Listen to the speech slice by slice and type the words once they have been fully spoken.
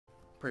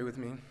Pray with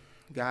me.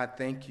 God,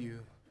 thank you.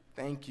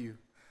 Thank you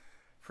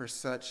for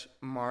such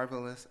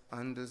marvelous,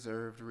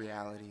 undeserved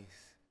realities.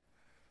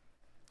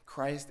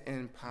 Christ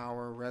in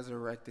power,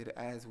 resurrected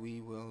as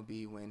we will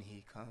be when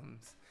he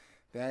comes.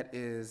 That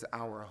is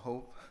our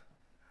hope.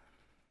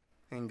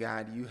 And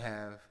God, you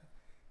have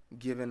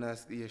given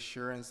us the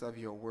assurance of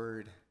your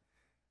word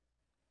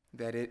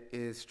that it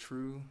is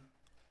true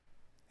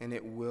and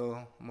it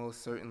will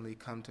most certainly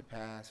come to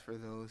pass for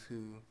those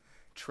who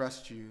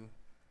trust you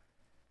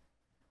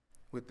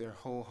with their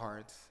whole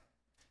hearts.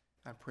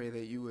 I pray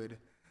that you would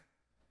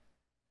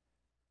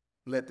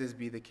let this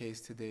be the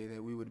case today,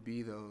 that we would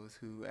be those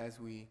who, as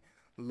we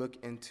look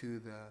into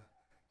the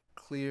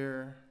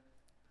clear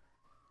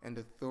and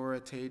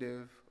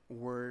authoritative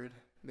word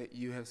that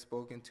you have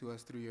spoken to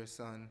us through your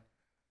Son,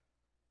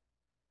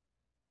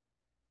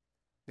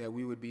 that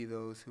we would be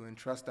those who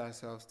entrust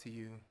ourselves to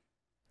you,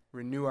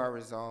 renew our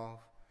resolve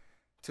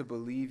to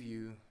believe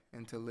you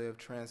and to live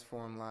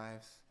transformed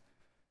lives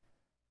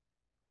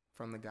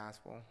from the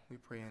gospel. We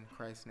pray in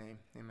Christ's name.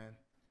 Amen.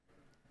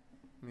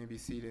 You may be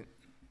seated.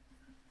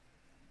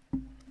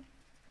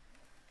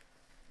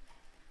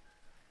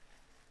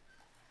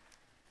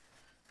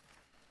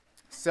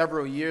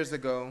 Several years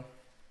ago,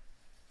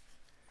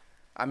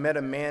 I met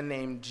a man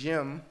named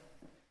Jim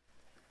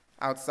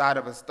outside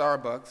of a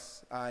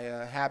Starbucks. I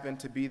happened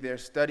to be there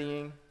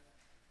studying,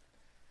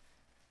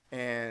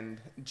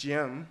 and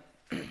Jim,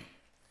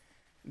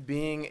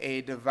 being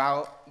a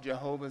devout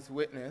Jehovah's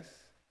Witness,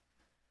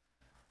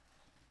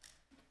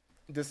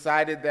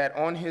 decided that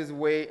on his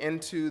way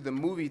into the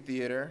movie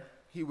theater,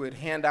 he would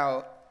hand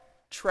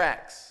out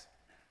tracts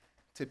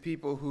to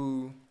people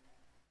who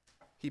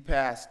he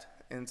passed.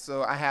 And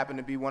so I happened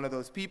to be one of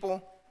those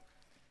people.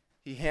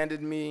 He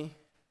handed me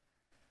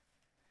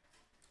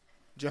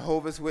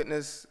Jehovah's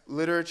Witness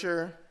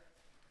literature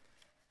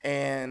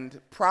and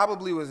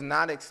probably was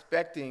not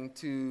expecting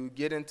to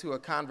get into a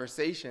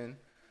conversation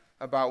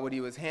about what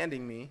he was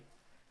handing me.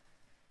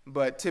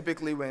 But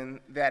typically when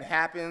that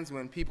happens,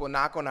 when people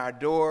knock on our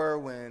door,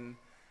 when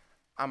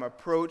I'm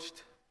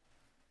approached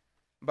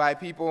by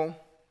people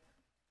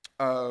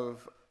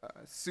of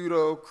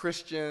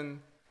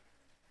pseudo-Christian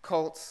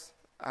cults,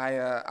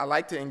 I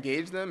like to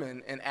engage them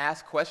and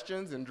ask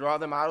questions and draw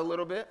them out a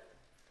little bit.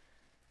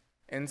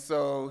 And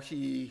so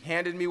he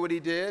handed me what he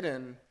did,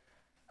 and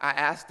I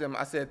asked him,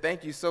 I said,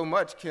 "Thank you so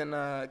much. Can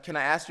I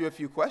ask you a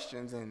few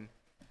questions?" And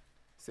he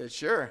said,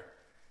 "Sure."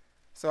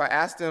 So I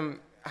asked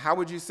him, how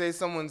would you say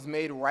someone's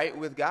made right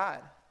with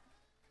God?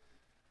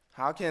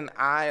 How can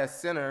I, a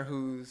sinner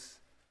who's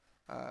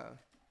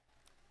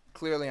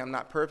clearly I'm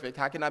not perfect,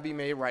 how can I be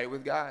made right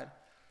with God?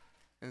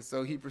 And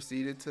so he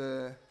proceeded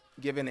to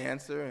give an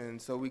answer, and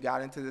so we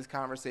got into this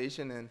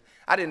conversation, and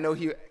I didn't know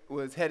he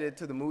was headed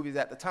to the movies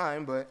at the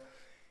time, but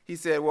he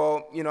said,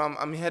 "Well, you know,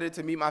 I'm headed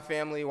to meet my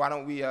family. Why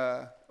don't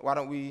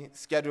we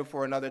schedule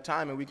for another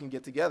time and we can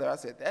get together?" I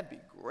said, "That'd be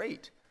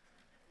great.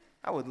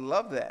 I would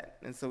love that."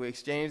 And so we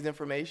exchanged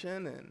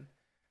information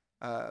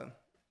and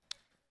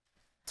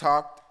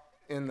talked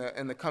in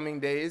the coming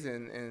days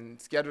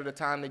and scheduled a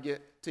time to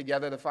get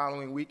together the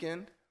following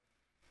weekend.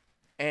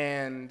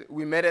 And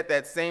we met at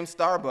that same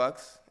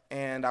Starbucks,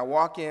 and I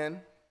walk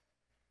in,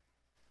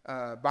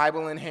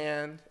 Bible in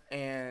hand,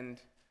 and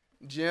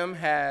Jim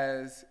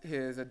has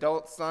his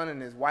adult son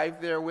and his wife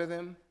there with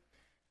him.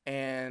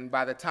 And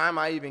by the time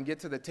I even get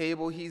to the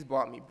table, he's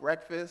bought me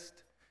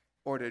breakfast,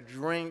 ordered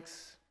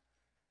drinks.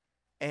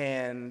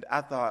 And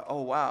I thought,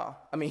 oh, wow.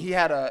 I mean, he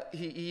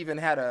even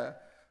had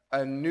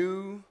a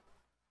new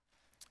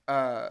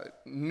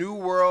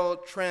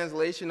world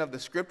translation of the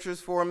scriptures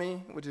for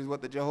me, which is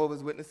what the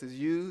Jehovah's Witnesses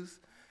use.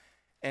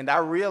 And I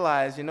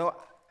realized,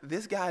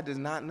 this guy does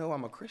not know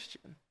I'm a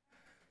Christian.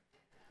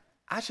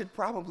 I should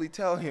probably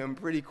tell him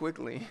pretty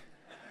quickly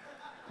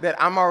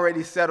that I'm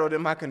already settled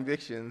in my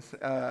convictions.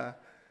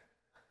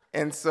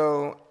 And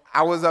so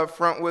I was up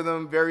front with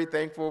him, very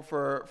thankful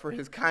for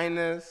his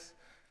kindness,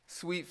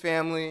 sweet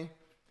family.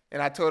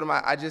 And I told him,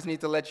 I just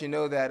need to let you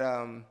know that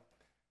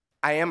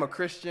I am a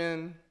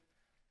Christian.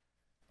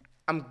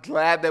 I'm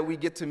glad that we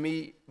get to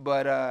meet,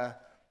 but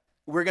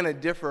we're going to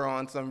differ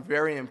on some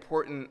very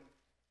important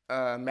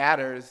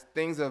matters,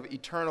 things of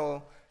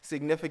eternal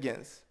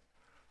significance.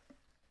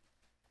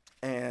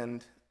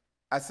 And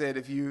I said,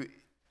 if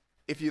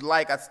you'd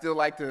like, I'd still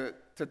like to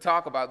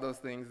talk about those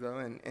things, though,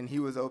 and he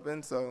was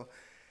open. So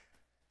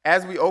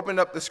as we opened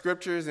up the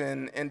scriptures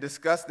and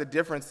discussed the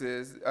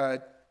differences,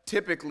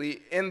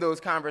 typically in those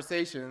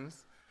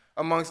conversations,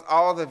 amongst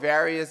all the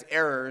various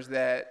errors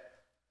that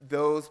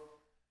those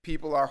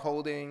people are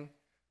holding,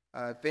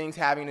 things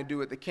having to do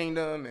with the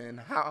kingdom and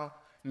how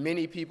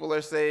many people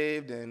are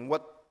saved and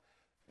what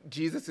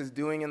Jesus is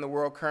doing in the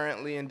world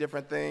currently and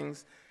different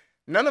things,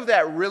 none of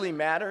that really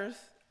matters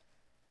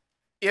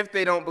if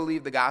they don't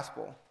believe the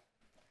gospel.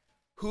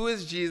 Who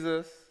is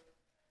Jesus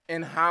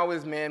and how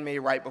is man made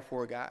right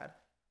before God?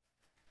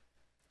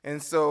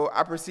 And so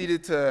I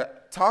proceeded to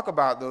talk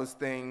about those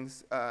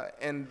things,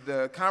 and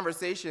the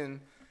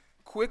conversation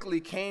quickly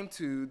came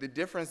to the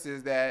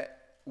differences that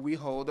we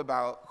hold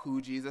about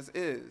who Jesus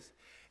is.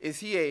 Is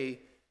he a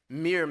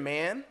mere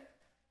man,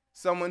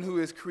 someone who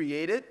is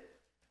created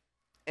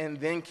and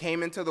then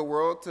came into the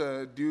world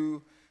to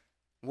do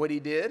what he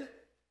did?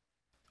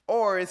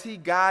 Or is he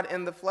God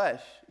in the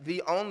flesh,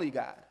 the only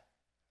God?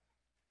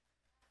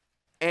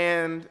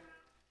 And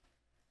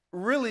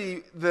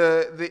really,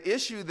 the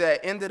issue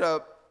that ended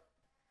up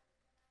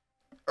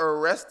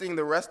arresting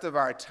the rest of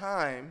our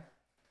time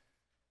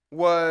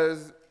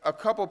was a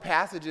couple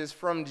passages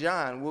from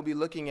John. We'll be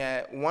looking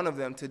at one of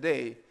them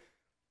today.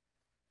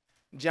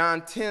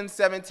 John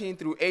 10:17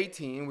 through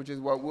 18, which is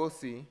what we'll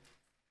see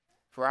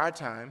for our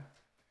time,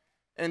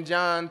 and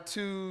John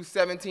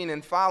 2:17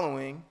 and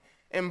following.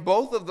 And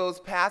both of those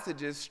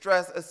passages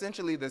stress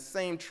essentially the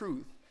same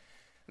truth,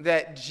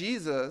 that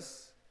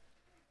Jesus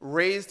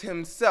raised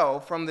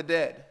himself from the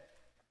dead.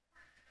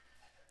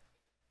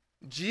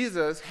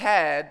 Jesus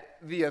had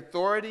the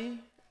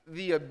authority,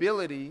 the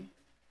ability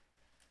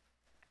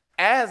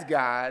as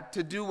God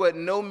to do what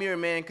no mere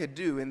man could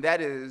do, and that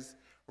is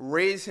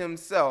raise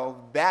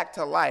himself back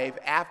to life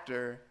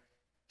after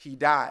he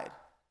died.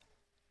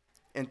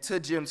 And to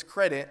Jim's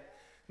credit,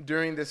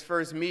 during this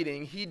first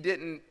meeting, he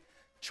didn't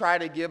try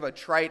to give a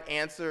trite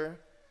answer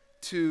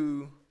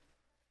to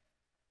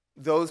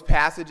those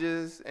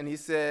passages, and he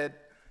said,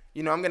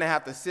 I'm going to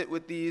have to sit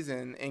with these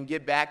and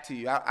get back to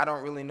you. I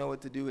don't really know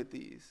what to do with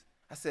these.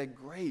 I said,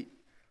 great,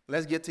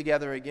 let's get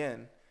together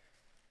again.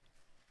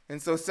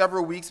 And so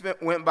several weeks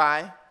went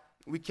by.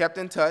 We kept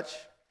in touch.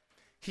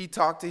 He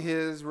talked to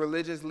his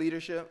religious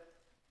leadership,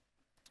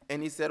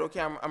 and he said, okay,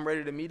 I'm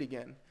ready to meet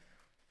again.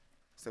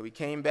 So he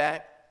came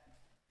back.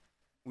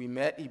 We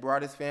met. He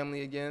brought his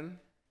family again.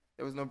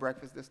 There was no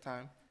breakfast this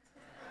time.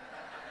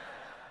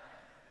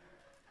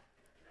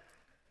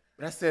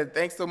 But I said,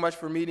 thanks so much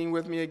for meeting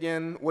with me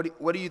again.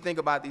 What do you think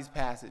about these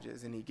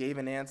passages? And he gave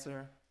an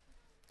answer.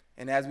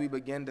 And as we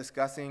began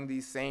discussing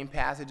these same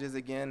passages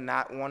again,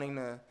 not wanting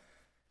to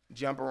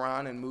jump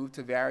around and move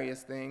to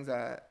various things,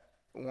 I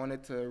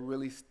wanted to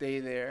really stay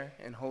there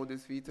and hold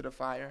his feet to the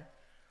fire.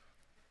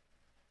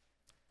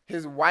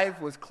 His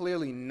wife was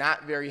clearly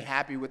not very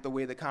happy with the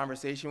way the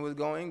conversation was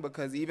going,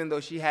 because even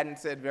though she hadn't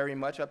said very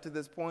much up to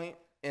this point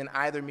in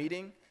either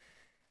meeting,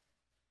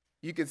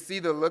 you could see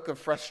the look of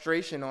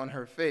frustration on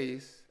her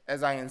face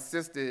as I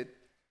insisted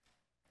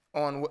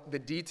on the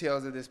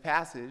details of this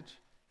passage.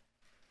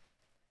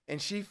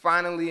 And she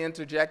finally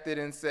interjected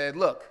and said,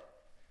 look,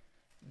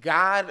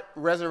 God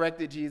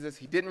resurrected Jesus.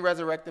 He didn't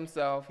resurrect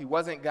himself. He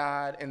wasn't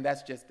God, and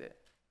that's just it.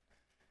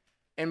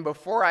 And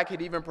before I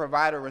could even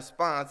provide a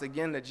response,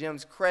 again, to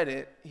Jim's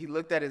credit, he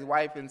looked at his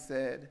wife and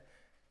said,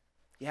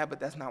 yeah, but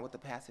that's not what the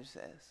passage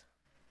says.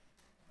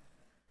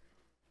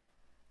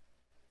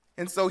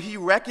 And so he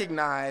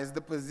recognized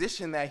the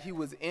position that he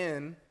was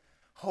in,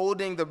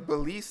 holding the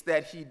beliefs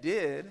that he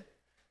did,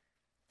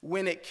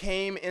 when it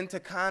came into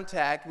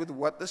contact with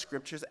what the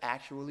scriptures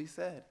actually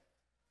said.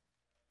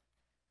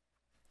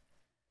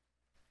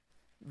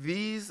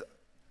 These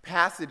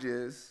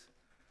passages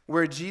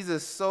where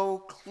Jesus so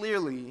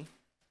clearly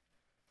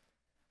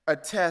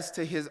attests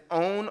to his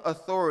own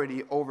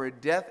authority over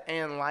death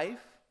and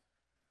life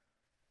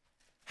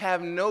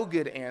have no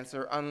good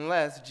answer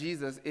unless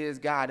Jesus is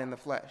God in the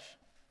flesh.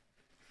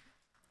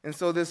 And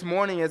so this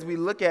morning, as we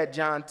look at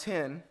John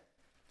 10,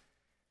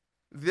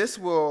 this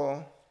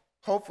will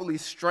hopefully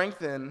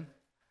strengthen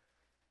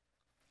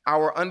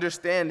our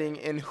understanding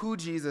in who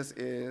Jesus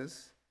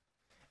is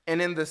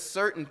and in the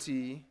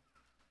certainty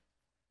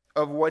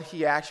of what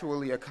he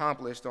actually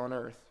accomplished on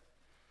earth.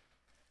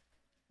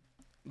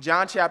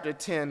 John chapter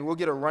 10, we'll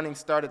get a running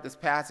start at this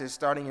passage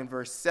starting in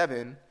verse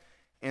 7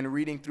 and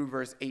reading through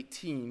verse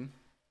 18.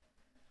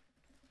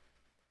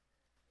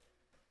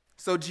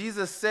 So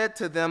Jesus said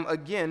to them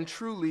again,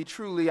 truly,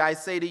 truly, I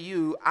say to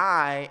you,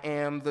 I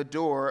am the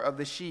door of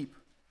the sheep.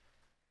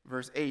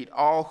 Verse 8,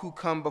 all who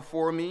came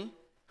before me,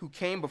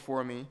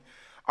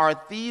 are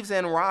thieves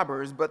and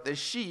robbers, but the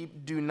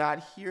sheep do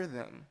not hear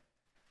them.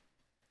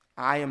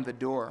 I am the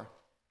door.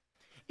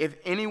 If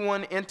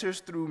anyone enters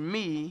through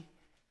me,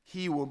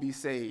 he will be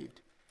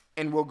saved,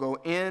 and will go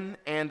in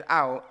and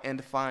out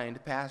and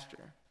find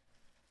pasture.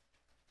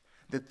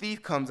 The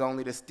thief comes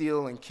only to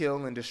steal and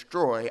kill and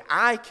destroy.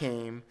 I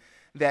came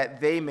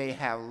that they may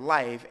have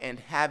life and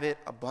have it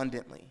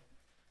abundantly.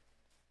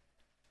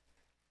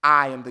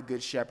 I am the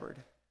good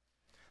shepherd.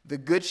 The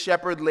good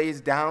shepherd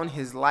lays down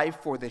his life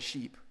for the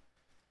sheep.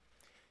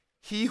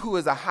 He who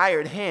is a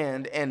hired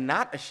hand and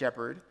not a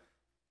shepherd,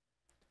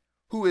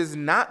 who is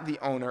not the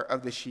owner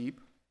of the sheep,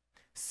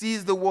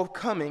 sees the wolf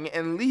coming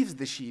and leaves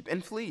the sheep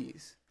and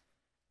flees.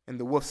 And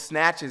the wolf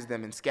snatches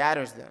them and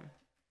scatters them.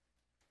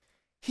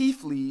 He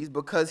flees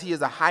because he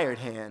is a hired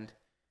hand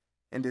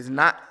and is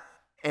not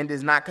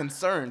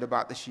concerned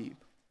about the sheep.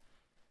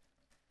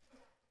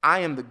 I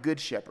am the good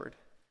shepherd,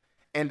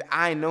 and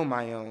I know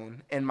my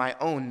own, and my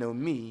own know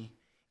me,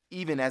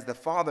 even as the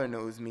Father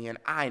knows me, and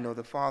I know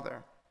the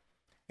Father.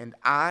 And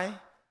I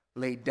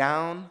lay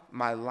down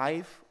my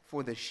life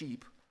for the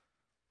sheep.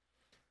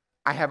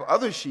 I have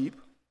other sheep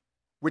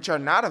which are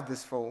not of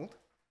this fold.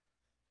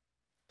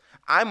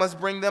 I must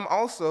bring them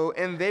also,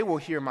 and they will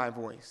hear my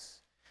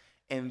voice,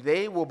 and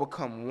they will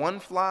become one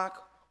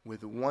flock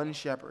with one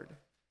shepherd.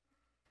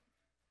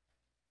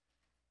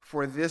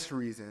 For this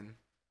reason,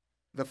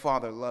 the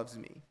Father loves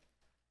me,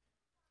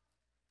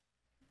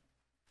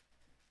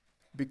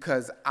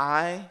 because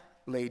I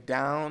lay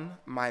down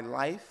my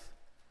life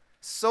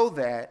so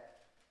that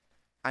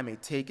I may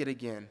take it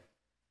again.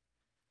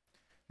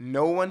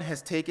 No one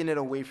has taken it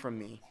away from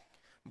me,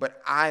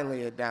 but I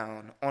lay it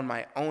down on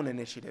my own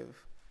initiative.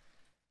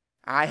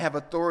 I have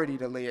authority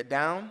to lay it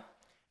down,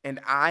 and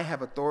I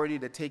have authority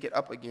to take it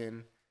up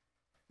again.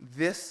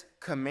 This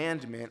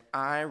commandment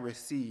I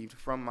received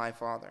from my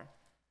Father.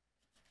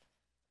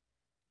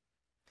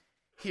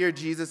 Here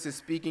Jesus is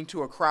speaking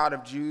to a crowd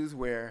of Jews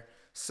where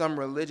some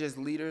religious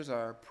leaders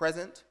are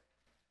present.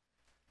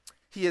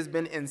 He has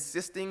been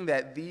insisting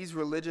that these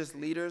religious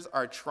leaders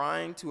are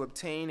trying to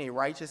obtain a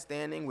righteous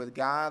standing with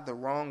God the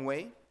wrong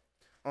way,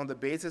 on the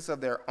basis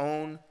of their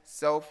own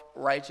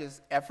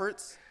self-righteous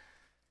efforts,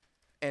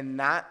 and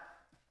not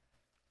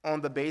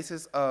on the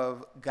basis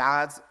of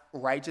God's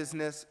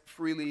righteousness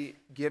freely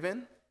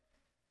given.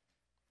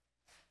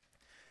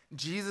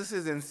 Jesus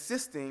is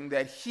insisting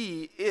that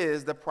he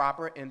is the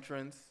proper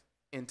entrance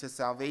into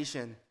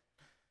salvation.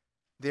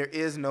 There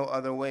is no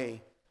other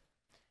way.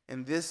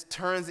 And this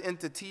turns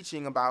into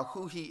teaching about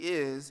who he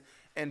is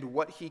and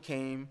what he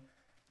came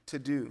to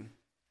do.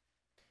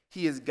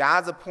 He is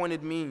God's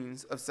appointed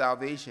means of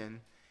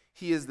salvation.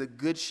 He is the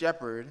good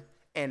shepherd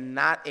and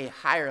not a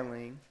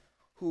hireling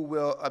who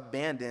will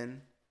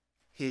abandon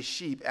his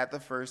sheep at the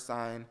first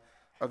sign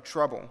of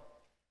trouble.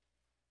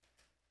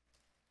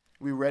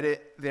 We read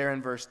it there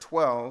in verse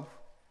 12,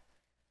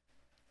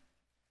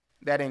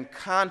 that in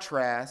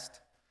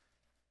contrast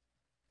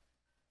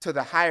to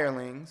the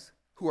hirelings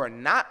who are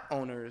not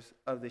owners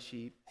of the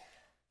sheep,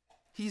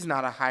 he's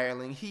not a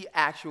hireling. He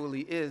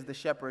actually is the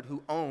shepherd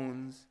who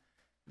owns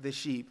the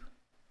sheep.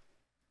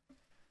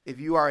 If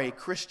you are a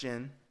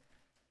Christian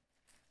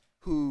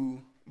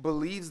who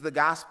believes the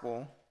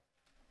gospel,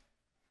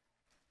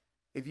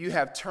 if you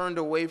have turned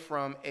away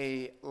from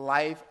a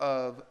life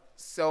of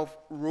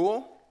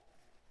self-rule,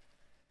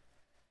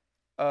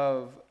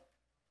 of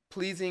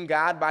pleasing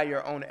God by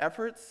your own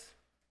efforts,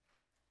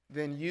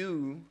 then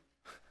you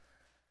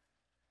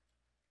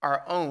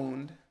are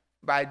owned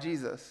by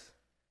Jesus,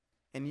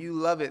 and you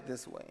love it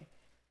this way.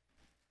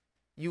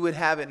 You would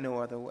have it no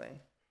other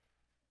way.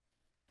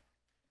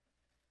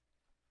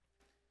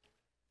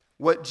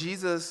 What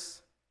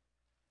Jesus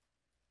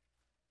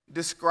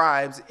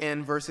describes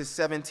in verses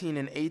 17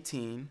 and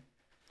 18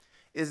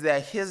 is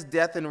that his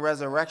death and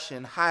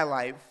resurrection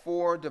highlight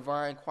four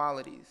divine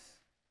qualities.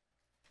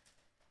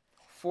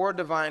 Four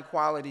divine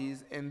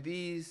qualities, and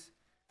these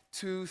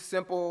two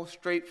simple,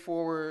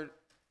 straightforward,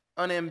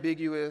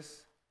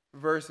 unambiguous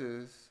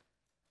verses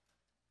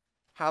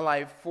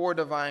highlight four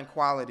divine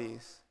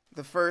qualities.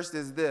 The first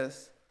is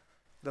this: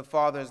 the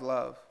Father's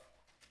love.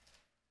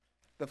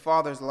 The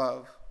Father's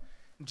love.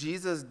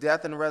 Jesus'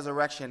 death and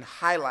resurrection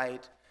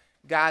highlight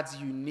God's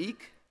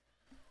unique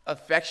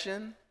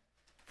affection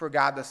for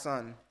God the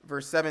Son.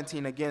 Verse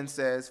 17 again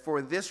says,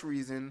 "For this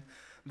reason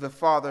the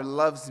Father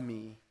loves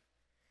me,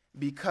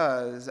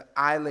 because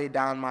I lay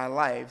down my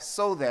life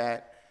so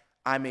that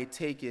I may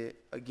take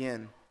it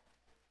again."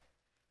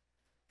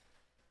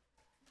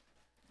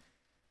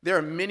 There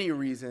are many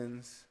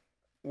reasons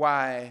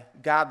why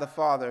God the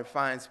Father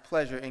finds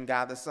pleasure in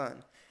God the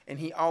Son, and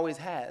he always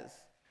has.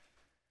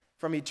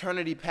 From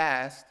eternity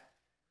past,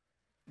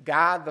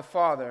 God the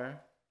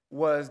Father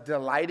was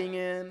delighting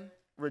in,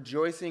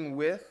 rejoicing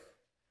with,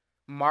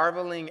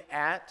 marveling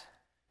at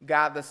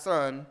God the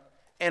Son,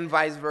 and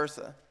vice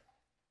versa.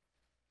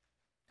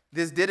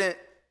 This didn't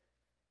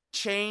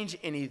change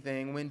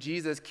anything when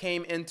Jesus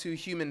came into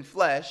human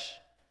flesh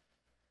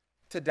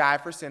to die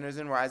for sinners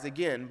and rise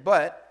again.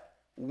 But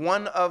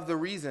one of the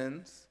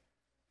reasons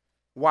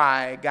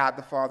why God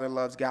the Father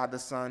loves God the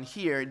Son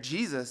here,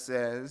 Jesus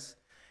says,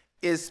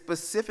 is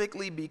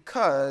specifically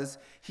because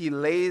he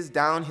lays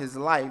down his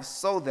life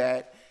so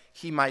that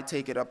he might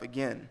take it up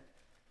again.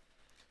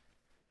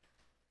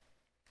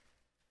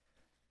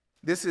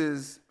 This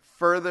is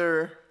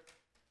further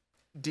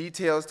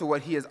details to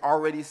what he has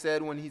already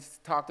said when he's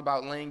talked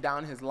about laying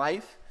down his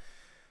life.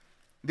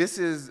 This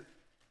is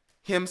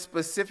him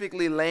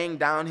specifically laying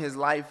down his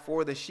life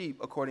for the sheep,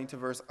 according to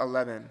verse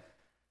 11.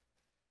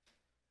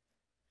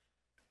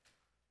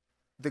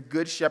 The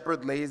good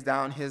shepherd lays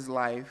down his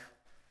life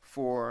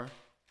for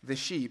the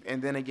sheep.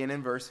 And then again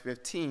in verse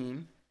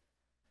 15,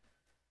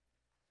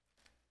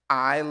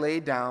 I lay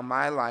down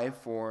my life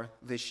for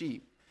the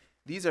sheep.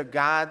 These are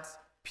God's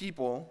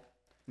people,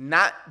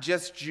 not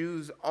just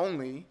Jews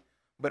only,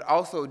 but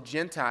also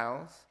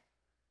Gentiles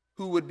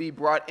who would be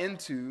brought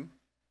into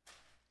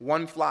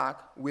one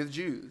flock with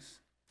Jews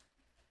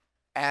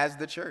as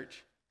the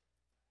church.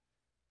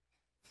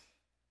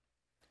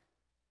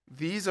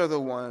 These are the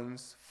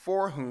ones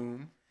for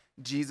whom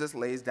Jesus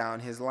lays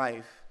down his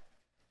life.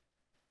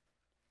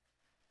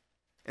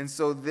 And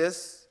so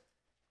this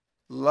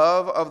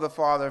love of the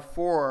Father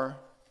for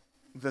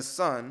the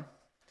Son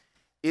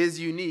is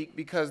unique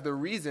because the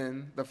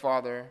reason the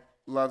Father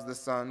loves the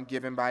Son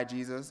given by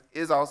Jesus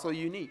is also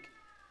unique.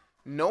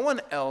 No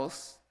one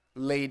else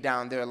laid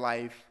down their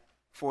life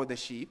for the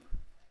sheep.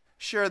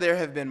 Sure, there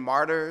have been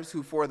martyrs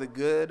who, for the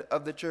good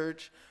of the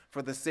church,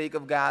 for the sake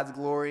of God's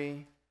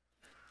glory,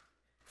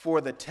 for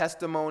the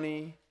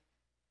testimony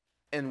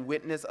and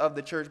witness of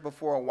the church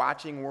before a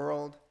watching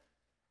world,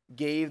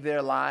 gave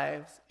their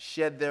lives,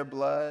 shed their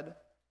blood.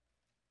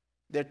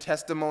 Their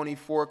testimony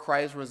for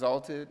Christ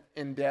resulted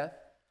in death.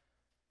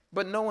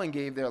 But no one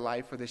gave their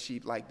life for the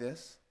sheep like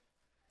this.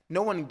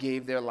 No one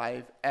gave their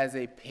life as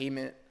a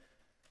payment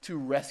to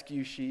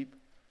rescue sheep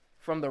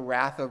from the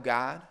wrath of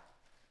God.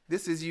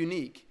 This is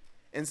unique.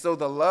 And so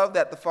the love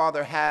that the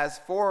Father has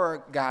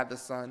for God the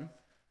Son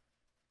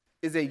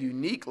is a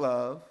unique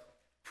love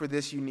for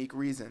this unique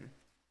reason.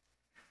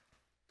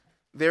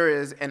 There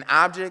is an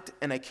object,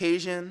 an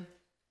occasion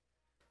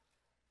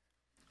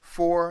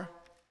for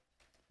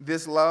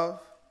this love.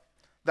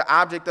 The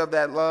object of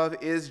that love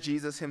is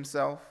Jesus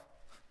himself.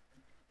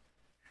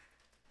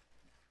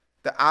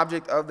 The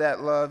object of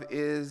that love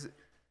is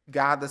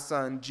God the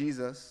Son,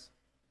 Jesus.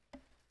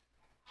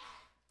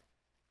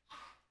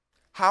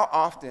 How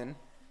often,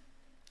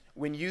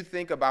 when you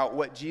think about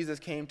what Jesus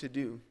came to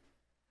do,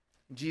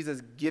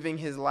 Jesus giving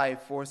his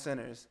life for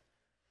sinners,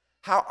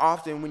 how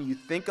often when you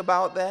think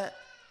about that,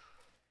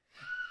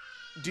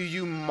 do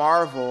you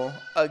marvel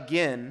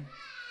again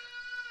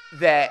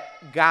that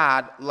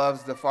God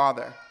loves the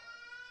Father?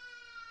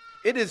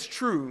 It is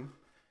true,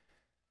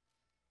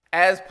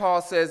 as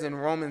Paul says in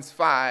Romans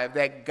 5,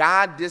 that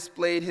God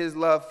displayed his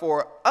love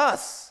for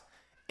us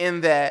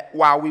in that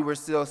while we were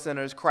still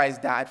sinners,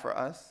 Christ died for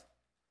us.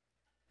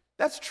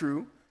 That's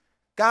true.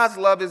 God's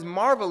love is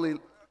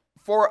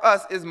for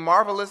us is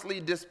marvelously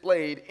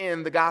displayed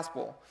in the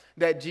gospel,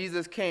 that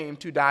Jesus came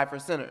to die for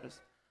sinners.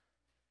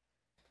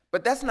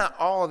 But that's not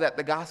all that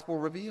the gospel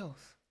reveals.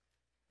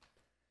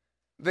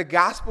 The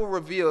gospel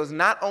reveals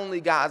not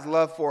only God's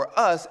love for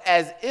us,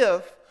 as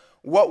if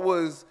what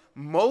was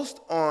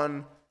most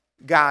on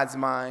God's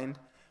mind,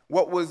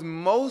 what was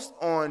most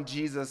on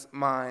Jesus'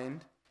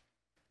 mind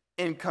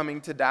in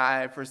coming to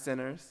die for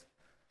sinners,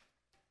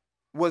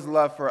 was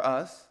love for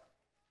us.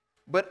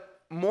 But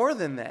more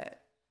than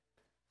that,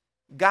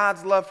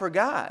 God's love for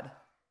God.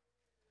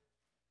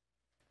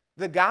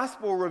 The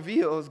gospel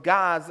reveals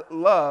God's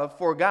love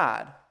for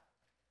God.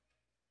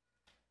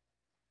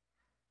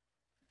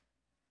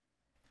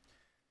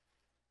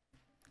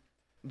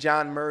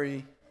 John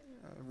Murray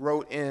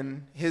wrote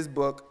in his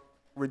book,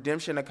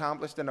 Redemption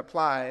Accomplished and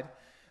Applied,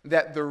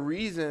 that the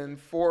reason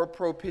for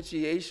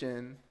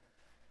propitiation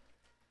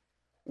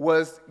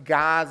was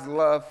God's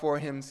love for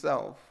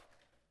himself.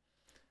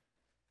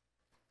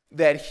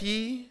 That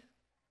he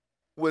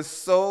was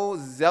so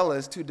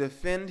zealous to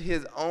defend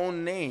his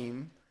own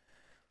name,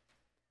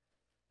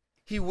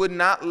 he would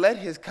not let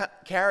his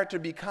character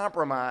be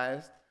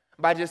compromised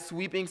by just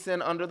sweeping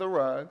sin under the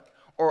rug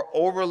or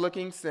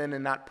overlooking sin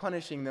and not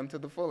punishing them to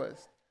the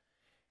fullest.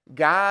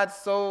 God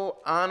so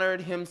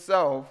honored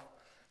himself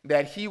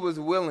that he was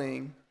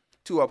willing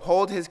to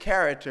uphold his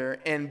character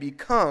and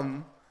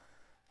become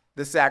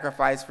the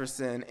sacrifice for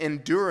sin,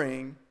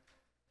 enduring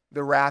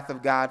the wrath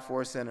of God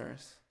for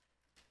sinners.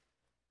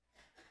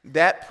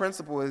 That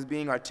principle is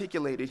being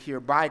articulated here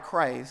by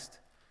Christ.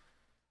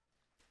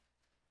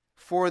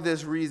 For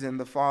this reason,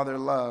 the Father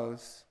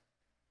loves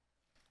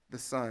the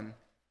Son,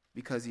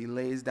 because he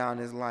lays down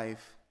his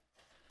life.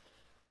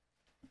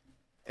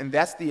 And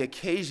that's the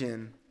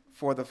occasion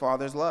for the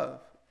Father's love.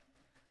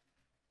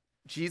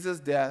 Jesus'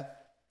 death,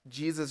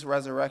 Jesus'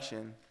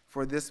 resurrection,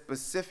 for this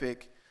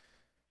specific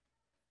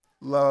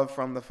love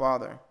from the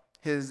Father.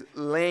 His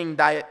laying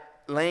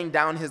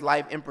down his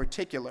life in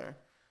particular.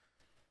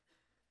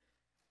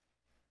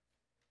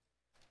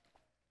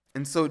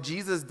 And so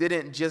Jesus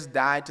didn't just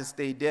die to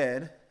stay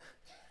dead,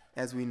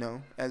 as we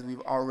know, as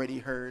we've already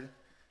heard,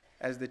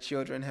 as the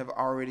children have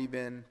already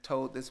been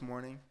told this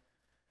morning.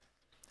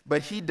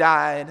 But he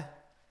died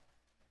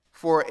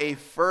for a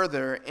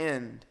further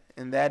end,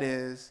 and that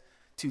is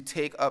to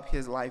take up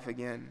his life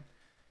again,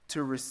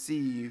 to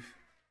receive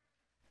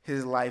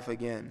his life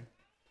again.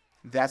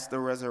 That's the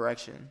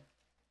resurrection.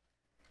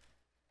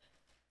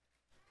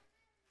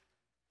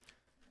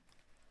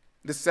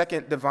 The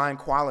second divine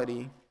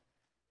quality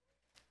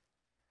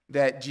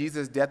that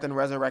Jesus' death and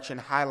resurrection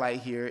highlight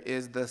here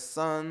is the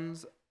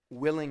Son's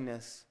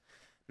willingness.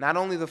 Not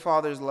only the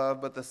Father's love,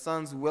 but the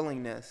Son's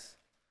willingness.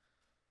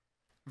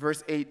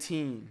 Verse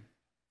 18,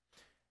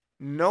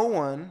 no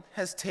one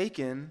has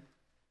taken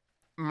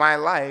my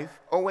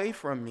life away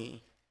from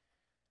me.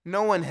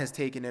 No one has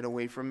taken it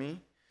away from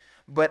me,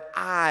 but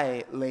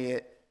I lay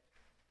it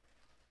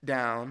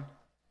down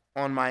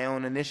on my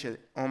own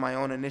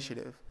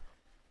initiative.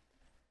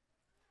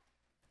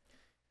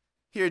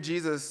 Here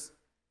Jesus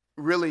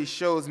really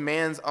shows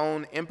man's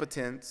own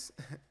impotence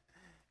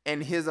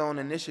and his own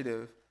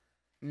initiative.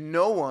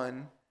 No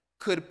one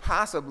could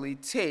possibly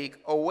take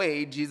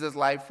away Jesus'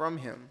 life from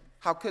him.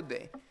 How could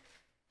they?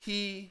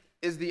 He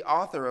is the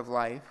author of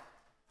life.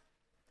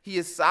 He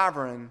is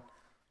sovereign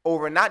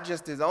over not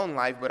just his own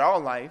life, but all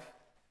life.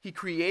 He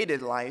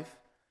created life.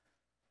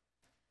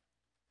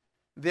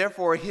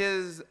 Therefore,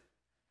 his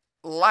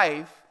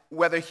life,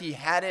 whether he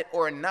had it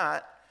or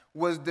not,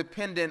 was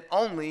dependent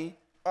only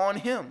on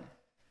him.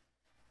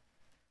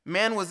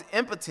 Man was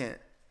impotent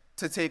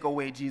to take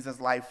away Jesus'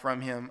 life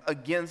from him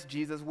against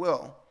Jesus'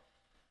 will.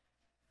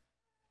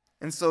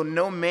 And so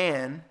no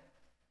mere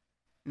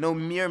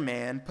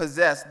man,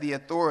 possessed the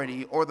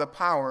authority or the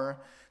power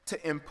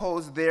to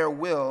impose their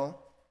will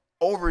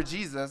over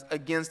Jesus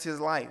against his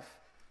life.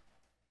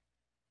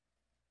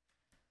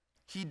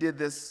 He did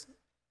this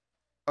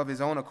of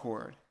his own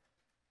accord.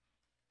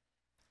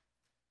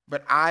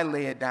 But I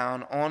lay it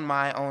down on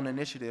my own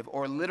initiative,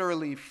 or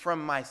literally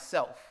from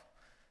myself.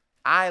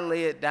 I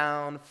lay it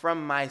down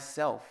from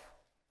myself.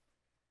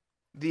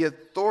 The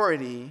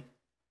authority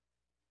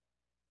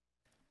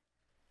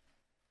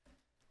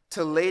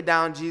to lay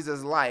down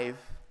Jesus'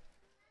 life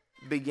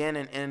began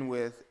and ended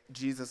with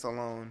Jesus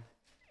alone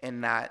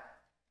and not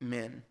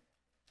men.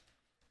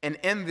 And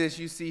in this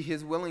you see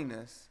his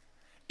willingness.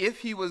 If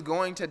he was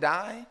going to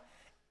die,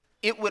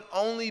 it would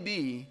only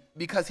be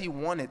because he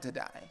wanted to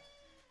die.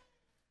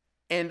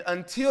 And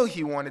until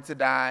he wanted to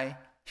die,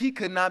 he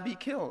could not be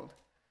killed.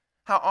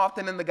 How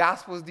often in the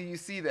Gospels do you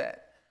see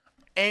that?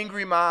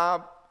 Angry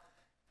mob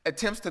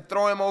attempts to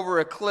throw him over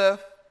a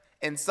cliff,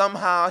 and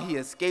somehow he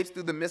escapes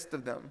through the midst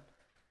of them.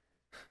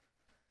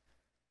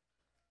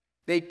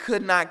 They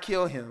could not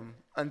kill him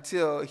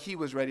until he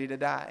was ready to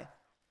die.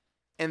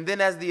 And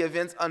then as the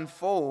events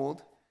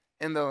unfold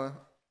in the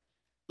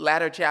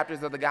latter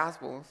chapters of the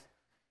Gospels,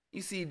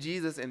 you see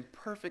Jesus in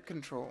perfect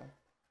control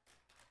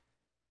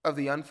of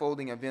the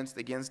unfolding events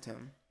against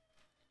him.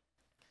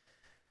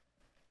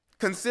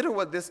 Consider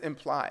what this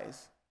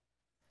implies.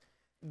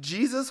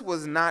 Jesus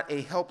was not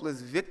a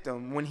helpless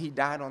victim when he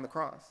died on the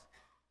cross.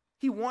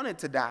 He wanted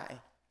to die.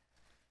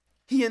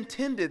 He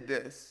intended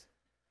this.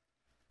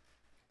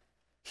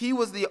 He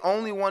was the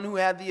only one who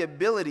had the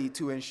ability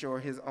to ensure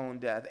his own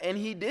death, and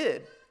he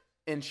did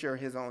ensure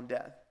his own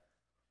death.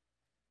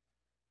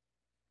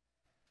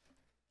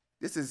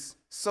 This is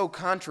so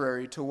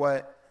contrary to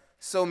what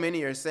so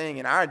many are saying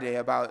in our day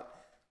about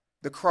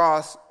the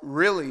cross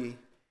really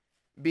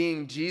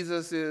being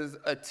Jesus'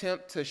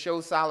 attempt to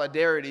show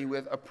solidarity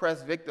with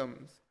oppressed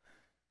victims.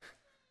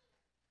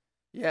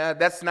 Yeah,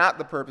 that's not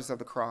the purpose of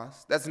the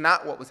cross. That's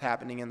not what was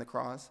happening in the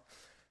cross.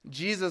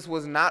 Jesus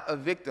was not a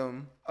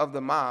victim of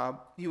the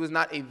mob. He was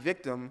not a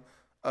victim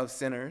of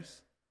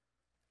sinners.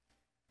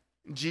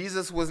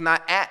 Jesus was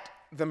not at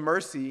the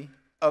mercy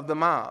of the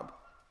mob.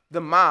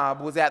 The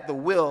mob was at the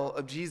will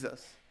of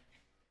Jesus.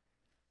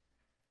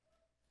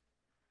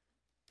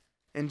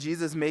 And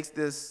Jesus makes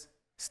this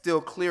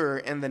still clearer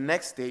in the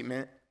next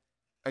statement.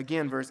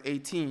 Again, verse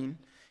 18.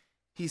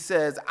 He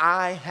says,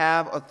 I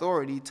have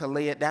authority to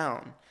lay it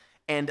down,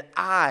 and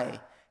I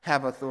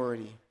have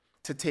authority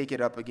to take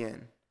it up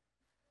again.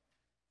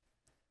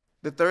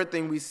 The third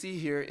thing we see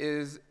here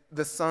is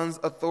the Son's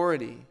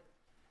authority.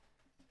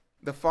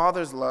 The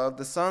Father's love,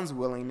 the Son's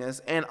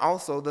willingness, and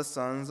also the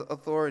Son's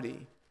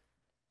authority.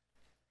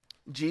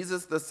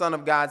 Jesus, the Son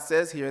of God,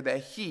 says here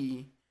that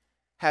he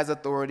has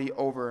authority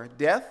over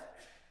death,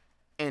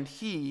 and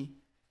he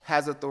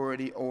has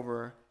authority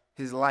over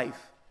his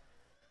life.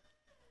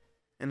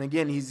 And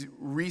again, he's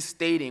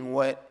restating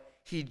what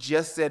he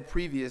just said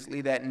previously,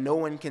 that no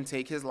one can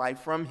take his life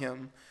from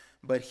him,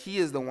 but he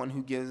is the one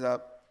who gives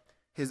up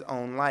his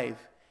own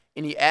life.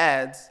 And he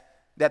adds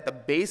that the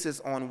basis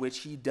on which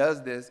he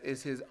does this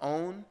is his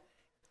own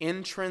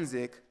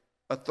intrinsic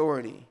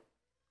authority.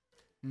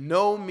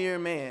 No mere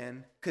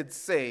man could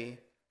say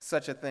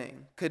such a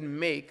thing, could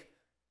make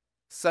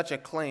such a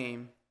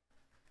claim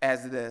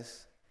as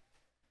this.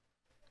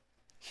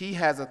 He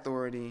has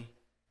authority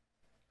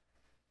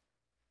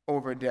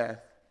over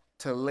death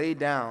to lay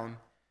down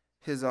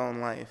his own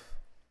life.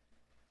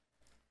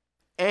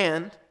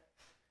 And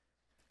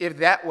if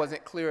that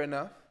wasn't clear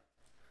enough,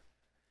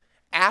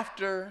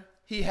 after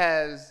he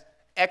has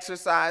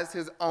exercised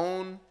his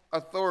own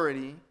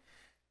authority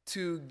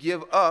to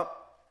give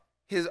up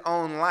his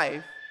own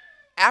life,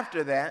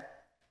 after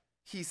that,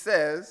 he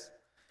says,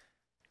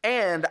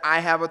 and I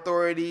have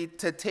authority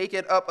to take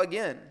it up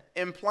again,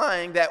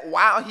 implying that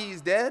while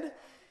he's dead,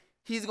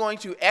 he's going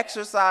to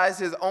exercise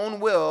his own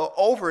will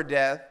over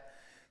death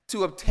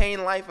to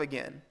obtain life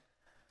again.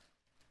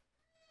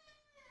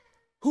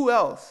 Who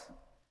else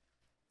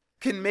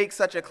can make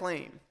such a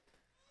claim?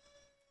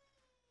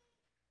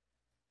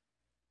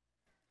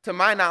 To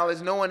my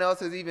knowledge, no one else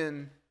has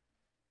even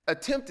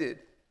attempted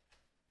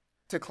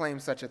to claim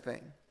such a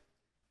thing.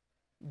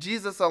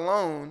 Jesus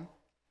alone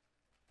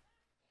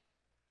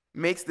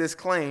makes this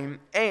claim,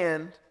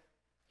 and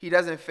he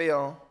doesn't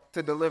fail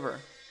to deliver.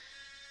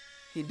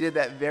 He did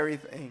that very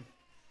thing.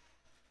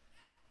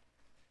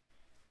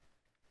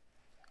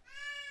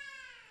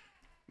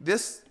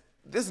 This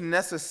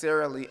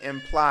necessarily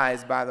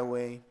implies, by the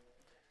way,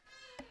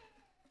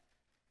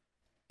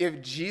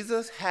 if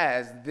Jesus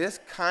has this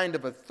kind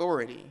of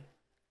authority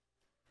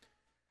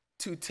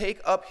to take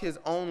up his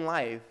own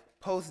life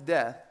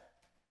post-death,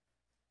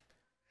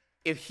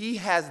 if he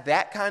has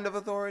that kind of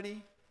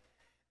authority,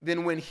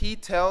 then when he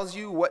tells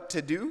you what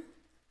to do,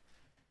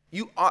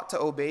 you ought to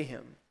obey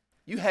him.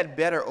 You had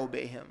better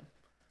obey him.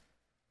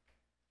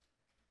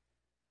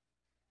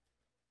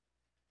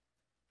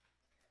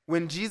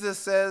 When Jesus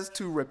says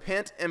to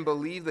repent and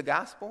believe the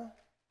gospel,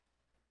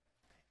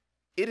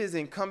 it is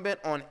incumbent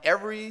on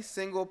every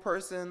single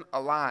person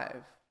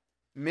alive,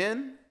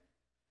 men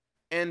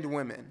and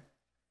women,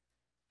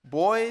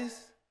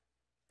 boys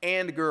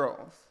and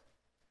girls,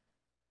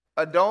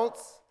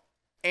 adults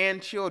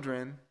and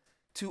children,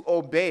 to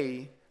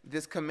obey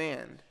this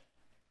command.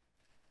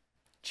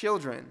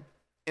 Children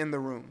in the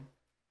room,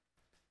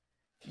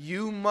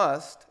 you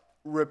must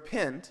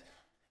repent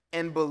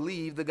and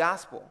believe the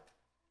gospel.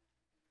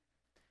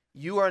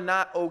 You are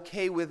not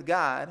okay with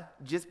God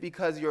just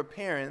because your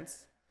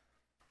parents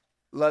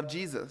love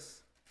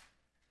Jesus.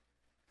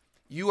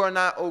 You are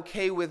not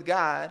okay with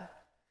God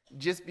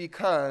just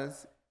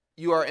because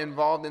you are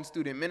involved in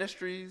student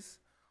ministries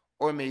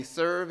or may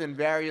serve in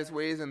various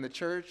ways in the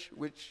church,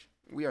 which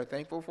we are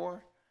thankful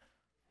for.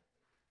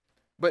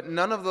 But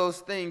none of those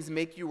things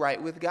make you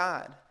right with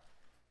God.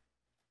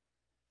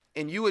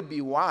 And you would be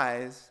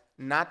wise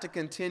not to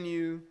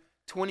continue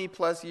 20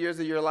 plus years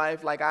of your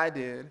life like I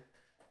did,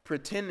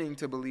 pretending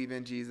to believe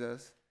in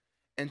Jesus,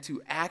 and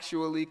to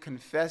actually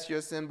confess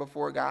your sin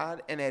before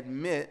God and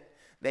admit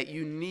that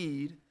you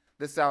need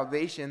the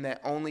salvation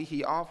that only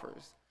he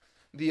offers.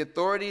 The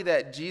authority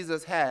that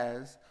Jesus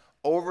has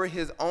over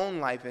his own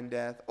life and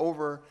death,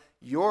 over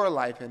your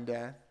life and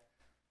death,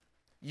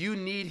 you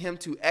need him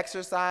to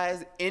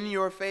exercise in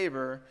your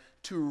favor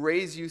to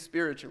raise you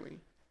spiritually,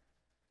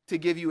 to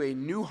give you a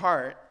new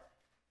heart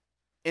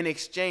in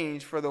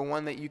exchange for the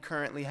one that you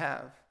currently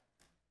have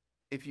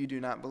if you do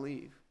not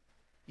believe.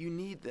 You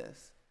need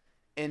this.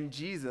 And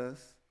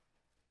Jesus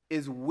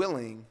is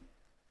willing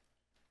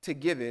to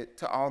give it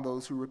to all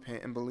those who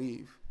repent and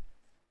believe.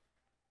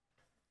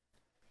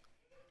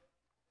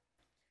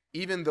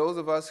 Even those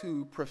of us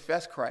who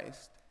profess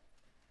Christ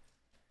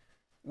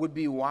would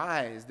be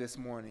wise this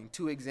morning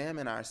to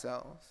examine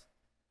ourselves.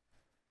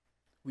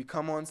 We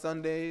come on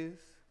Sundays,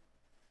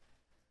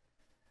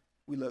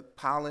 we look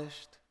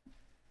polished,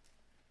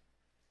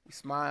 we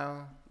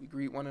smile, we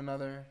greet one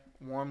another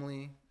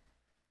warmly.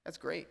 That's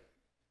great.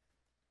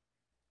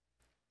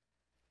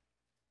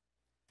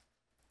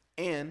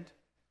 And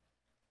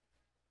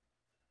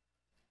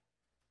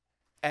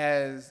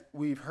as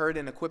we've heard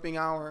in Equipping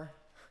Hour,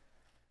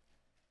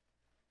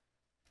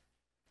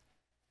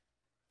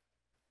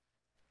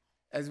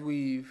 as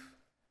we've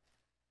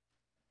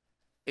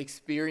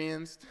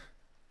experienced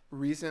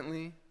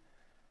recently,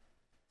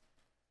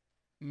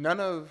 none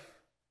of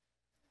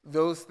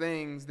those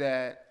things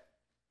that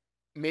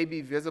may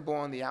be visible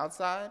on the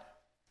outside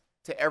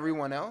to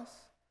everyone else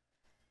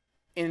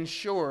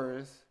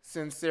ensures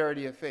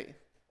sincerity of faith.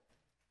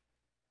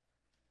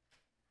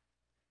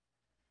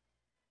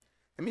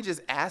 Let me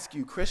just ask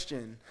you,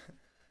 Christian,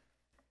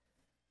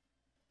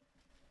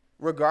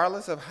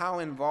 regardless of how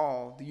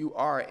involved you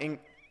are in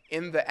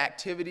the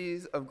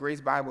activities of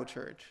Grace Bible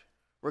Church,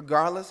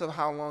 regardless of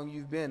how long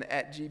you've been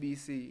at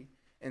GBC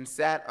and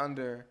sat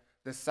under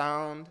the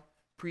sound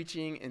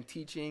preaching and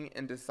teaching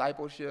and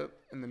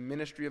discipleship and the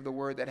ministry of the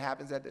word that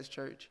happens at this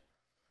church,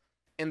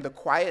 in the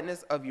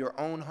quietness of your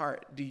own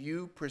heart, do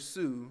you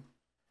pursue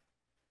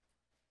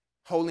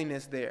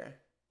holiness there?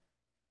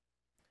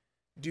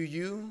 Do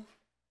you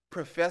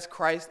profess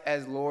Christ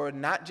as Lord,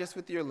 not just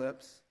with your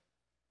lips,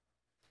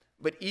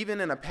 but even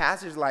in a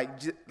passage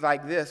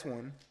like this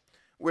one,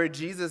 where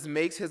Jesus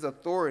makes his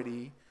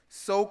authority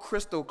so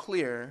crystal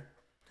clear,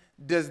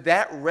 does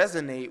that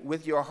resonate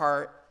with your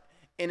heart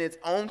in its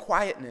own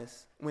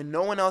quietness when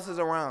no one else is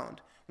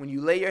around? When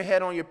you lay your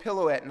head on your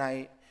pillow at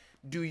night,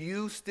 do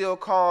you still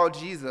call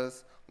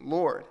Jesus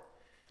Lord?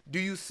 Do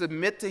you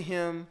submit to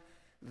him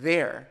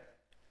there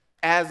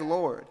as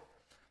Lord?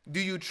 Do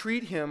you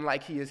treat him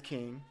like he is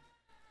king?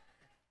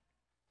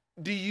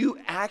 Do you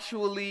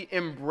actually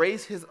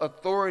embrace his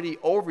authority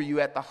over you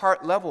at the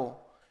heart level?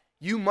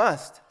 You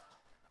must,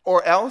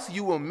 or else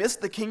you will miss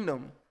the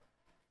kingdom.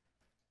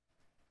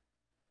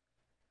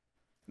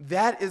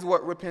 That is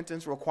what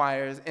repentance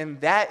requires,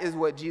 and that is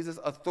what Jesus'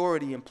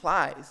 authority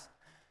implies.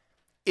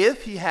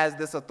 If he has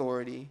this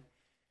authority,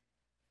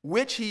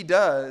 which he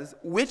does,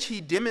 which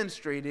he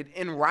demonstrated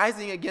in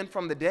rising again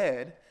from the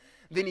dead,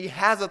 then he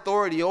has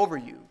authority over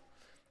you.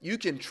 You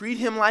can treat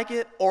him like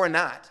it or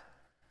not.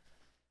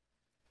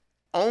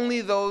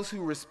 Only those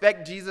who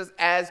respect Jesus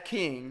as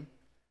king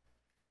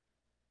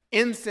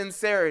in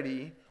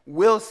sincerity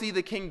will see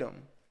the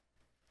kingdom.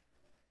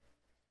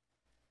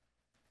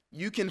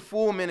 You can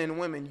fool men and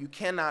women. You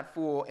cannot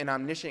fool an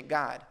omniscient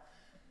God.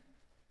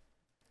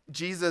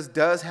 Jesus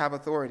does have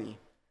authority.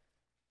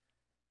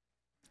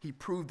 He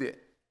proved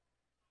it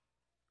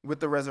with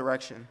the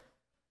resurrection.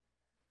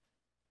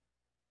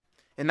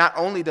 And not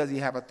only does he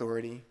have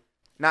authority,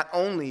 not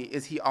only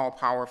is he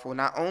all-powerful,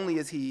 not only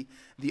is he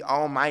the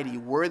Almighty,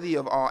 worthy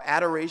of all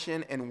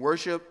adoration and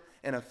worship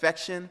and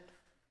affection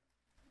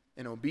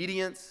and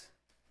obedience,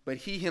 but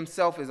he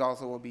himself is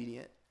also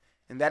obedient.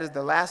 And that is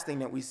the last thing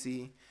that we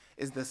see,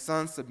 is the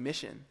Son's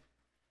submission.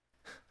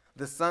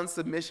 The Son's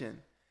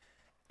submission.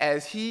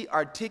 As he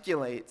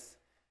articulates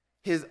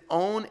his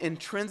own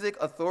intrinsic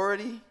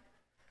authority,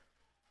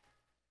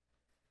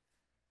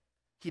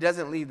 he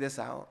doesn't leave this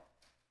out.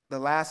 The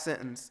last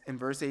sentence in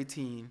verse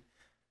 18,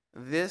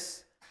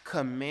 this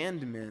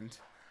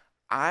commandment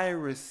I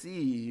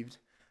received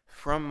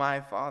from my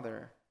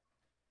Father.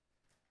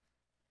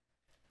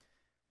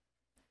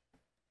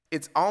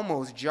 It's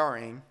almost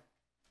jarring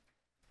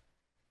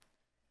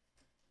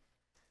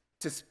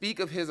to speak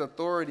of his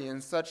authority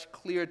in such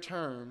clear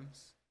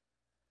terms,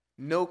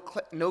 no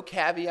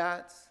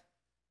caveats.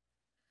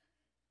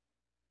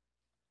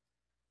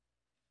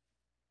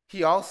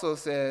 He also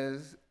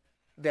says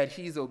that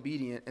he's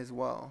obedient as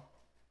well.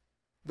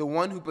 The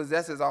one who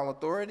possesses all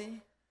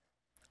authority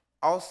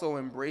also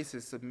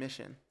embraces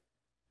submission.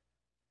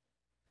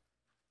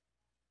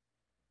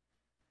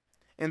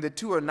 And the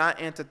two are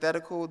not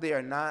antithetical, they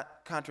are not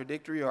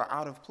contradictory or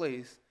out of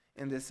place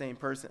in this same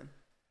person.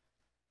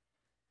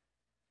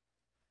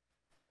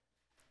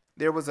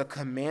 There was a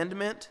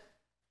commandment,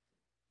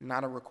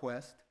 not a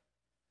request.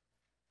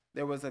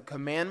 There was a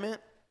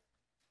commandment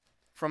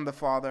from the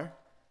Father,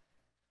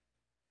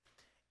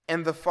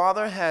 and the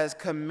Father has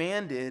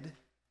commanded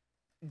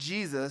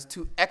Jesus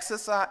to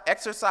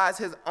exercise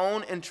his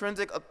own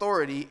intrinsic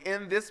authority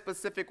in this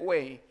specific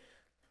way.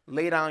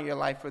 Lay down your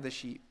life for the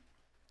sheep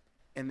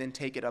and then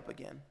take it up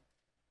again.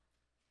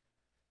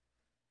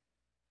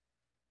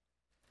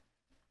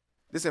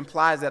 This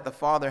implies that the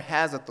Father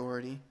has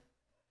authority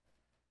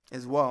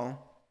as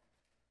well,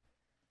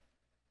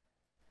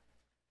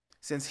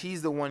 since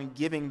he's the one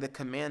giving the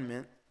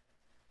commandment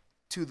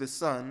to the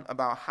Son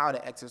about how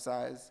to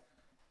exercise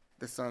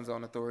the Son's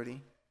own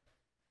authority.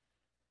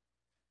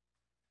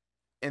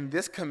 And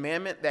this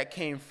commandment that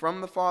came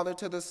from the Father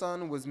to the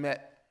Son was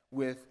met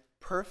with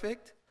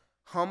perfect,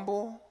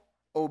 humble,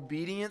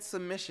 obedient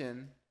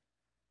submission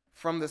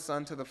from the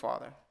Son to the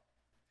Father.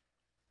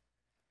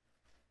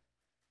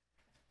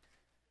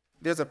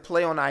 There's a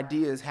play on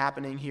ideas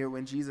happening here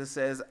when Jesus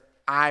says,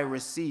 I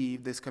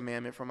received this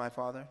commandment from my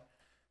Father.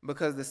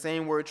 Because the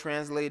same word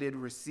translated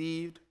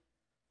received,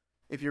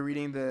 if you're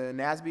reading the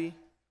NASB,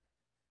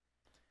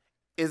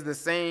 is the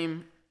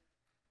same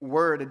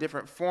word, a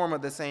different form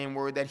of the same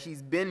word that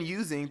he's been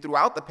using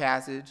throughout the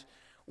passage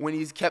when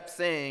he's kept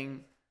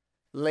saying,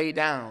 lay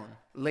down,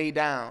 lay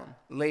down,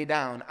 lay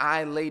down,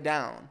 I lay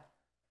down.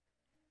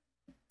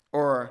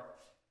 Or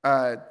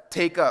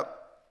take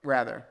up,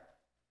 rather.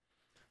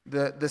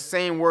 The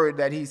same word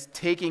that he's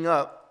taking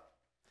up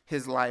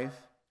his life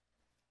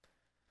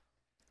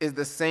is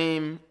the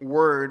same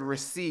word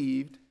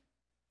received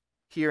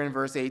here in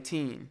verse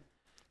 18.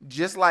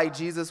 Just like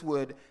Jesus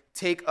would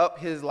take up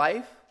his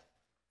life,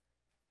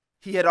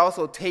 he had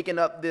also taken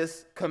up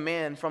this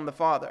command from the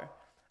Father,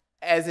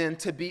 as in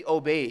to be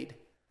obeyed.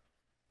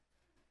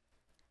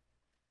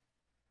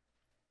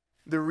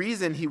 The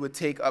reason he would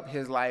take up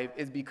his life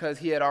is because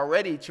he had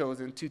already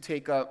chosen to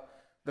take up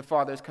the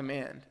Father's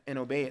command and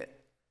obey it.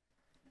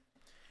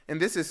 And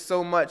this is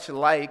so much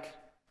like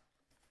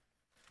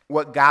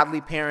what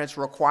godly parents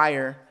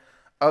require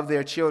of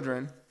their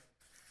children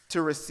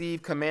to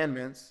receive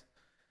commandments.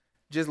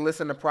 Just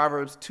listen to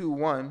Proverbs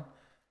 2:1.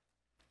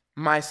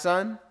 My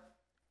son,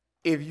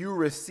 if you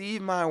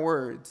receive my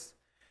words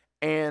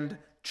and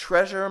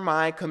treasure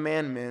my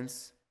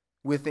commandments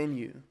within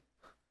you.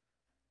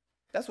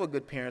 That's what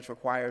good parents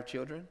require of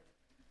children.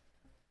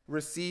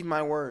 Receive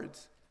my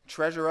words.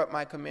 Treasure up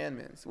my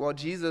commandments. Well,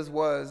 Jesus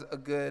was a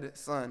good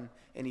son,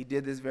 and he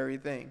did this very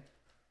thing.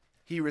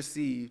 He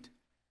received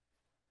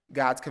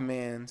God's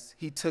commands.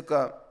 He took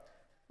up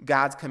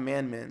God's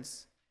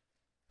commandments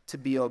to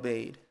be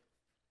obeyed.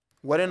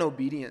 What an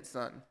obedient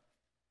son.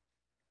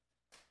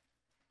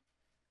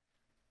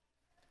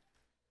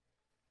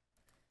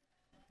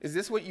 Is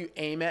this what you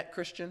aim at,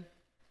 Christian?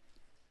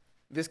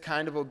 This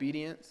kind of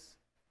obedience?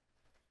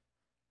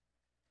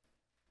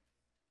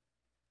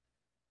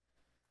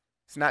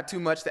 It's not too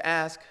much to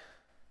ask.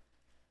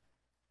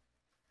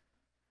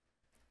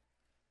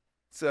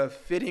 It's a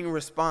fitting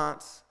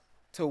response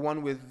to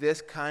one with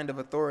this kind of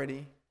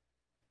authority.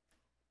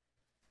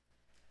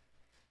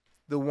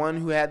 The one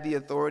who had the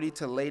authority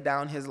to lay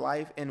down his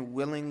life and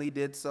willingly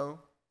did so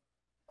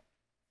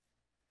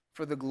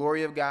for the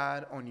glory of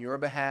God on your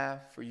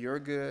behalf, for your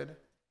good.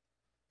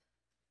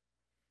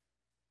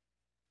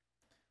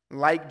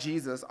 Like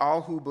Jesus,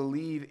 all who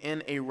believe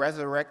in a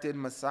resurrected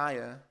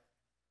Messiah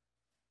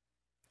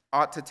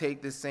ought to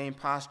take this same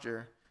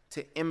posture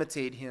to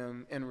imitate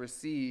him and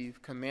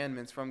receive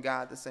commandments from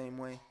God the same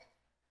way.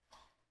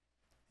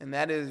 And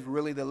that is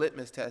really the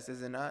litmus test,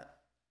 is it not?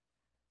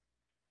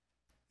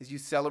 As you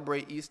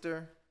celebrate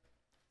Easter,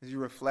 as you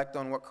reflect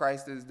on what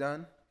Christ has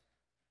done,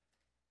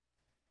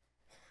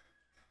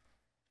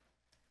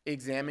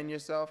 examine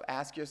yourself,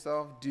 ask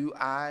yourself, do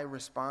I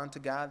respond to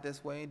God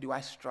this way? Do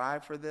I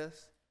strive for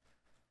this?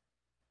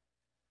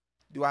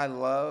 Do I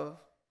love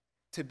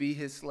to be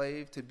his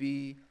slave, to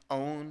be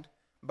owned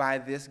by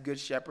this good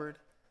shepherd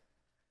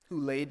who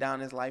laid down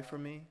his life for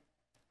me,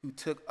 who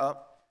took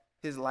up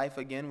his life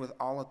again with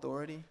all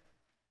authority.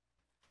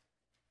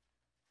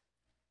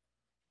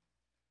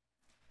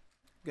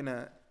 I'm going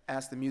to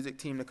ask the music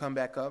team to come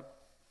back up.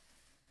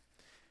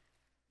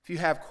 If you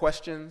have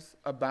questions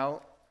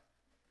about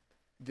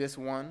this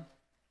one,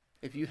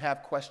 if you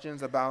have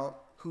questions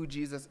about who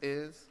Jesus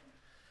is,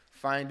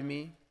 find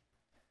me.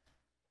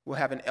 We'll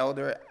have an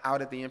elder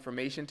out at the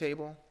information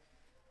table,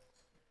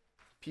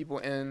 people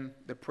in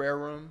the prayer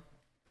room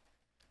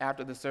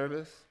after the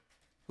service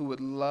who would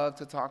love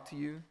to talk to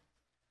you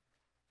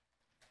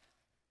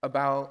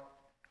about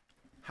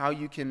how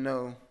you can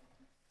know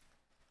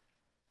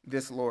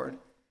this Lord.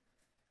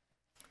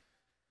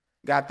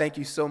 God, thank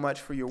you so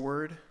much for your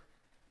word.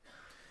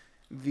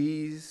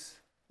 These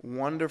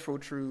wonderful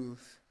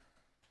truths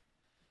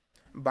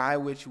by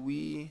which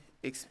we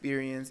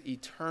experience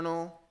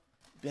eternal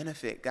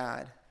benefit,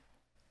 God.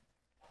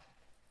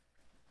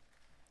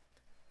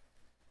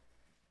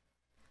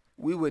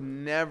 We would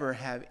never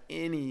have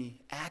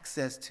any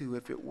access to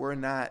if it were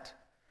not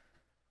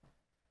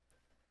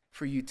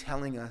for you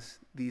telling us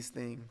these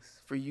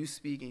things, for you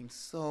speaking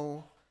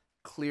so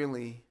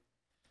clearly,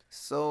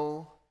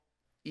 so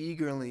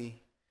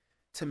eagerly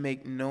to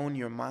make known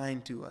your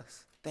mind to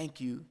us. Thank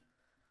you.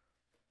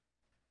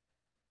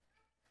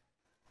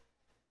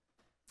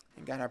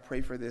 And God, I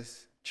pray for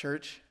this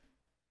church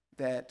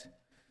that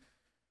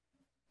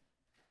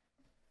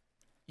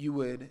you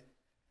would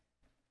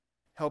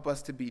help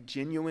us to be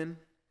genuine.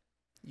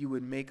 You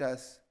would make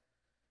us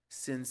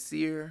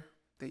sincere,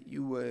 that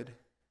you would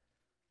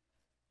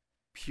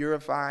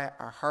purify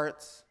our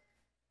hearts,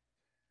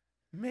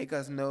 make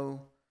us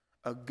know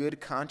a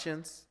good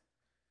conscience,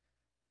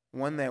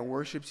 one that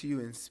worships you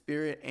in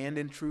spirit and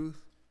in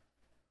truth,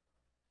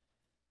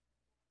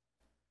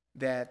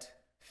 that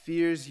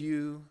fears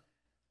you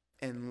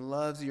and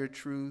loves your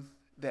truth,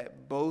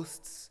 that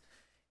boasts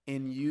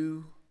in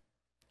you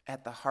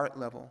at the heart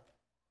level,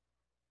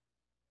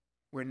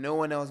 where no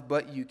one else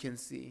but you can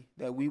see,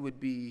 that we would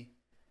be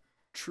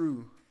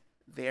true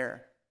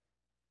there.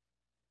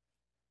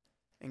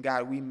 And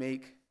God, we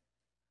make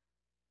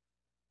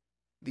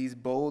these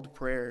bold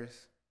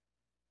prayers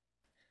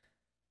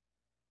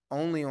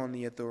only on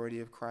the authority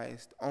of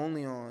Christ,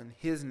 only on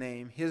his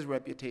name, his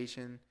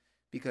reputation,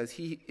 because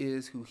he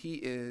is who he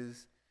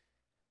is,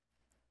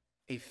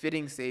 a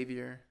fitting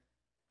Savior,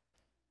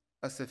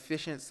 a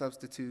sufficient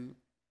substitute,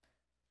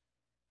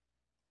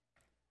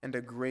 and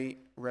a great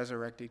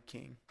resurrected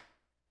King.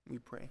 We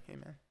pray,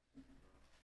 amen.